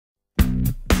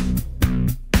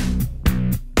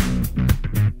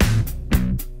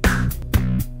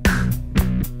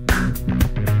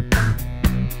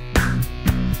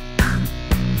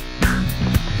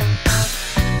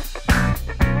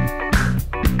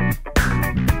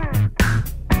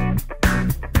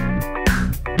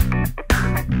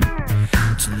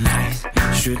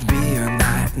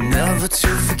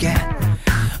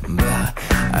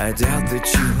I doubt that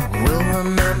you will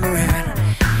remember it.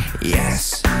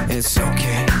 Yes, it's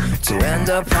okay to end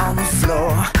up on the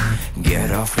floor.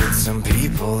 Get off with some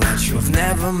people that you've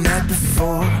never met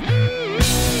before.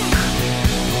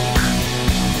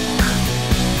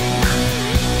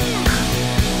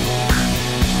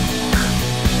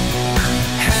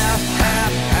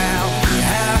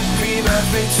 Happy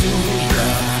birthday to you.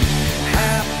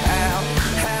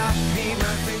 Happy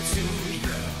birthday to you.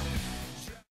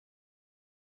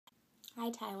 Hi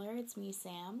Tyler, it's me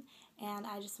Sam, and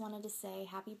I just wanted to say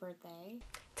happy birthday.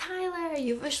 Tyler,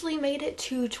 you officially made it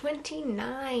to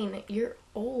 29. You're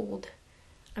old.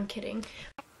 I'm kidding.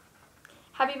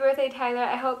 Happy birthday, Tyler.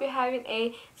 I hope you're having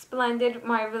a splendid,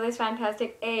 marvelous,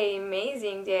 fantastic,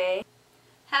 amazing day.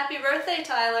 Happy birthday,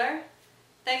 Tyler.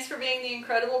 Thanks for being the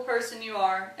incredible person you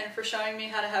are and for showing me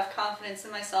how to have confidence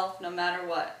in myself no matter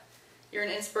what. You're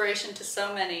an inspiration to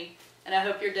so many, and I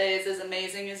hope your day is as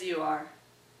amazing as you are.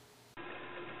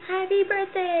 Happy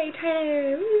birthday,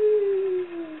 Tyler!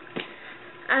 Woo.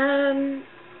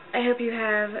 I hope you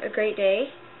have a great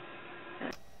day.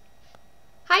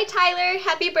 Hi Tyler,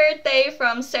 happy birthday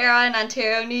from Sara in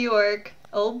Ontario, New York.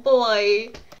 Oh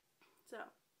boy. So,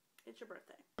 it's your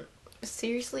birthday.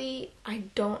 Seriously, I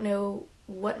don't know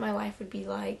what my life would be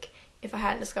like if I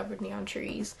hadn't discovered neon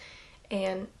trees.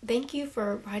 And thank you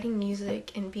for writing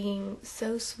music and being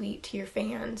so sweet to your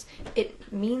fans.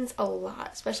 It means a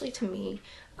lot, especially to me.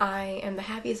 I am the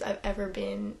happiest I've ever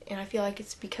been, and I feel like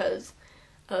it's because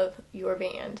of your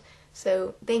band.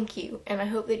 So thank you, and I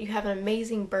hope that you have an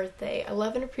amazing birthday. I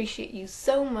love and appreciate you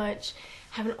so much.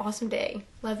 Have an awesome day.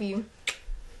 Love you.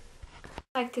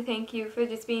 I'd like to thank you for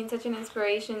just being such an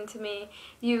inspiration to me.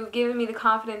 You've given me the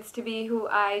confidence to be who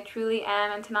I truly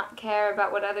am and to not care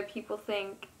about what other people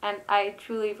think. And I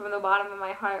truly, from the bottom of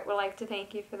my heart, would like to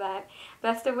thank you for that.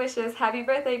 Best of wishes. Happy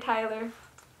birthday, Tyler.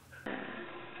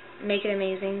 Make it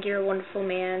amazing. You're a wonderful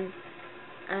man.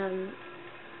 You're 29.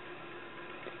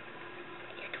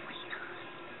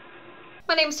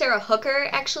 My name's Sarah Hooker,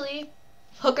 actually.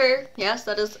 Hooker, yes,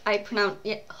 that is, I pronounced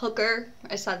it Hooker.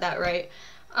 I said that right.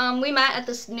 We met at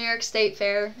this New York State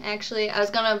Fair, actually. I was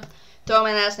gonna throw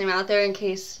my last name out there in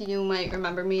case you might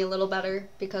remember me a little better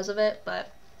because of it,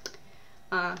 but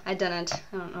I didn't.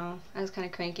 I don't know. I was kind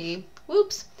of cranky.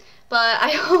 Whoops. But I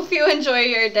hope you enjoy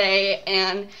your day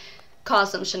and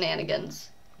cause some shenanigans.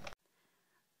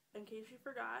 In case you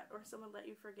forgot, or someone let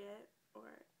you forget, or,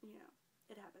 you know,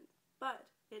 it happened. But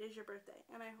it is your birthday,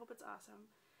 and I hope it's awesome.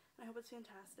 I hope it's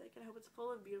fantastic, and I hope it's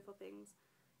full of beautiful things,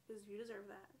 because you deserve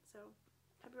that. So,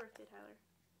 happy birthday, Tyler.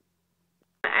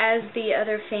 As the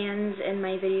other fans in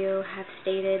my video have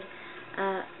stated,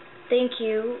 thank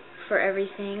you for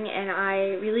everything, and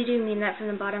I really do mean that from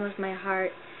the bottom of my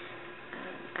heart.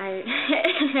 I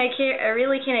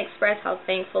really can't express how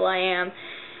thankful I am.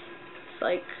 It's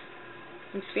like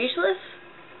I'm speechless,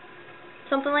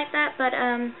 something like that. But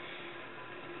I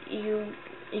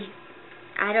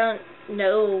don't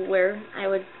know where I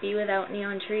would be without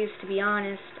neon trees, to be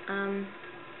honest.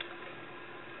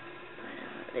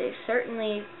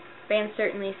 Band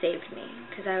certainly saved me,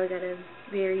 because I was at a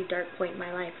very dark point in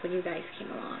my life when you guys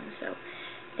came along. So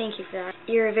thank you for that.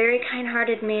 You're a very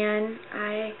kind-hearted man.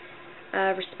 I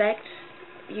respect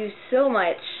you so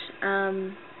much,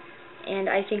 and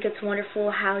I think it's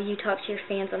wonderful how you talk to your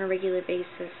fans on a regular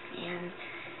basis, and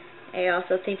I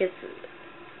also think it's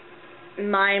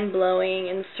mind-blowing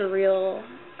and surreal,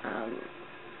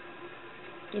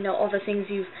 you know, all the things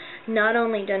you've not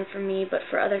only done for me, but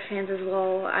for other fans as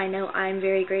well. I know I'm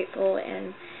very grateful,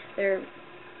 and they're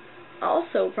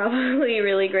also probably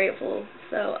really grateful.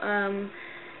 So,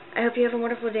 I hope you have a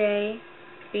wonderful day.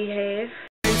 Behave.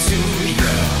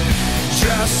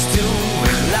 Just do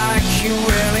it like you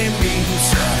really mean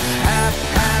to.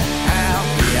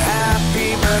 Happy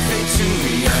birthday to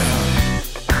you.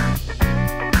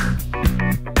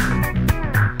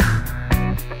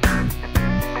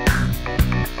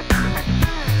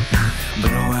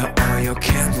 Blow out all your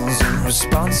candles and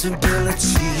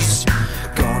responsibilities.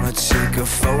 Gonna take a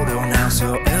photo now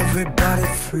so everybody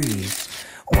freeze.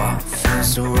 What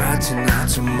feels so right tonight,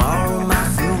 tomorrow might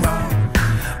feel wrong.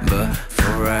 But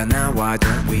for right now, why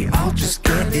don't we all just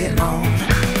get it on?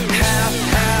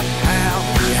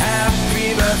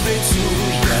 Happy birthday to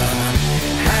you.